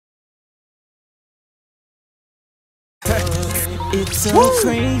It's so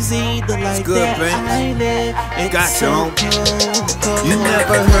crazy, the life good, that I live. It's Got so your own. cold. You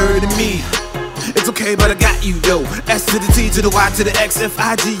never heard of me. It's okay, but I got you though. S to the T to the Y to the X, F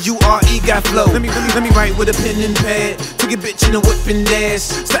I G U R E got flow. Let me write with a pen and pad. Take a bitch in a whip and dash.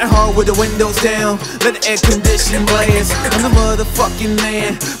 Starting hard with the windows down. Let the air condition blast. I'm the motherfucking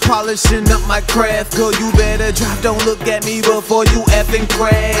man, polishing up my craft. Girl, you better drive. Don't look at me before you effing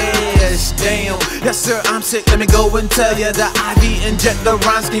crash. Damn, yes sir, I'm sick. Let me go and tell ya the IV inject the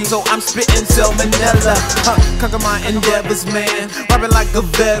rhyme scheme, so I'm spitting salmonella. Conquer my endeavors, man. Rapping like a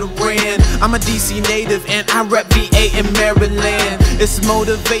veteran. I'm a DC native and I rep VA in Maryland. It's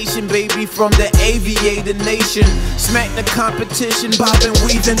motivation, baby, from the aviator nation. Smack the competition, bobbing,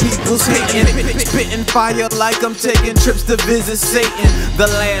 weaving, people's hating. Spitting fire like I'm taking trips to visit Satan. The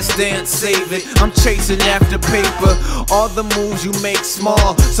last dance, save it. I'm chasing after paper. All the moves you make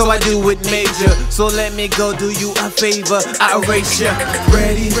small, so I do it major. So let me go do you a favor. I erase ya.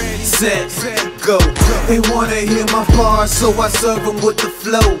 Ready, set, go. They wanna hear my bars, so I serve them with the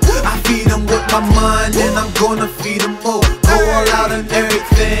flow. I feed them with my mind, and I'm gonna feed them more. Go all out on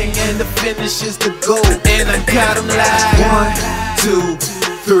everything, and the finish is the goal. And I got them like 1, 2,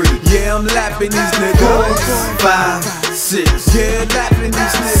 3. Yeah, I'm lapping these niggas. 5, 6. Yeah, lapping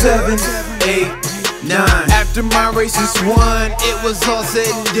these niggas. 7, 8, 9. After my race is won, it was all said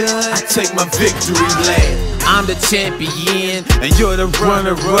and done. I take my victory lap. I'm the champion, and you're the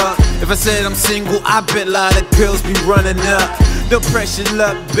runner-up. If I said I'm single, I bet a lot of girls be running up. No pressure,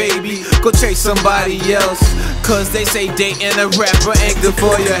 luck, baby, go chase somebody else. Cause they say dating a rapper ain't good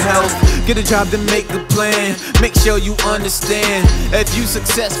for your health. Get a job to make a plan, make sure you understand. If you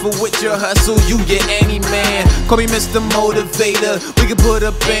successful with your hustle, you get any man. Call me Mr. Motivator, we can put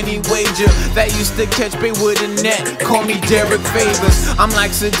up any wager. That used to catch bait with a net, call me Derek Favors. I'm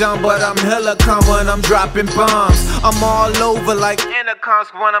like Saddam, but I'm hella calm when I'm dropping bombs. I'm all over like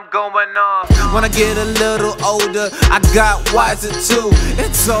intercoms when I'm going off. When I get a little older, I got wiser too.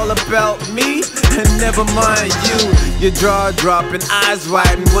 It's all about me and never mind you. Your jaw dropping, eyes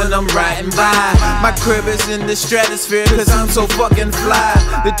widen when I'm riding by. My crib is in the stratosphere cause I'm so fucking fly.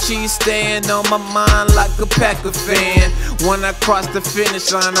 The cheese staying on my mind like a Packer fan. When I cross the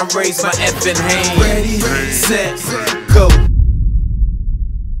finish line, I raise my effing hand. Ready, set, go.